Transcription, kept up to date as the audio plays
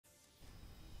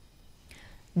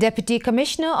Deputy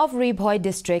Commissioner of Bhoi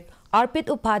District, Arpit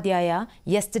Upadhyaya,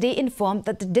 yesterday informed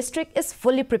that the district is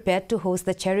fully prepared to host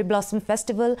the Cherry Blossom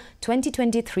Festival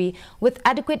 2023 with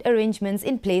adequate arrangements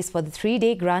in place for the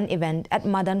 3-day grand event at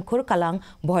Madankur Kalang,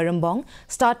 Bhoi,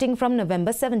 starting from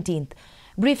November 17th.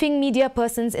 Briefing media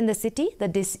persons in the city, the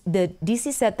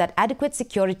DC said that adequate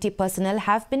security personnel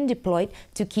have been deployed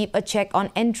to keep a check on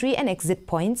entry and exit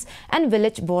points, and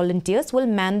village volunteers will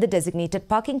man the designated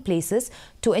parking places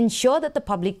to ensure that the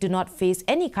public do not face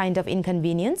any kind of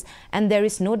inconvenience and there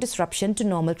is no disruption to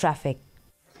normal traffic.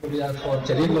 For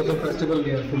Cherry Blossom Festival,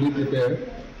 we are fully prepared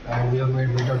and we have made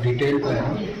a detailed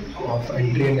plan of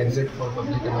entry and exit for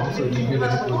public events, so it will be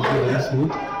very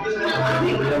smooth. And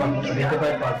we have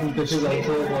identified parking places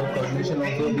also for coordination.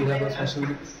 Also, we have a special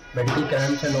medical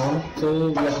camps and all. So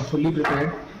we are fully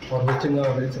prepared for hosting a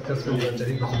very successful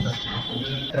Cherry Blossom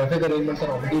Festival. Traffic arrangements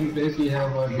are already in place. We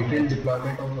have a detailed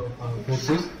deployment of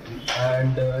forces,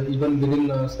 and even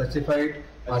within a specified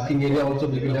parking area also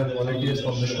we will have volunteers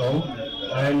from the town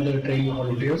and trained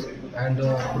volunteers, and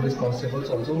police constables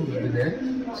also will be there.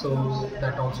 So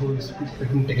that also is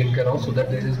being taken care of so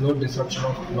that there is no disruption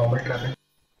of normal traffic.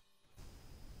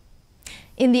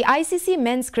 In the ICC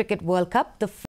Men's Cricket World Cup, the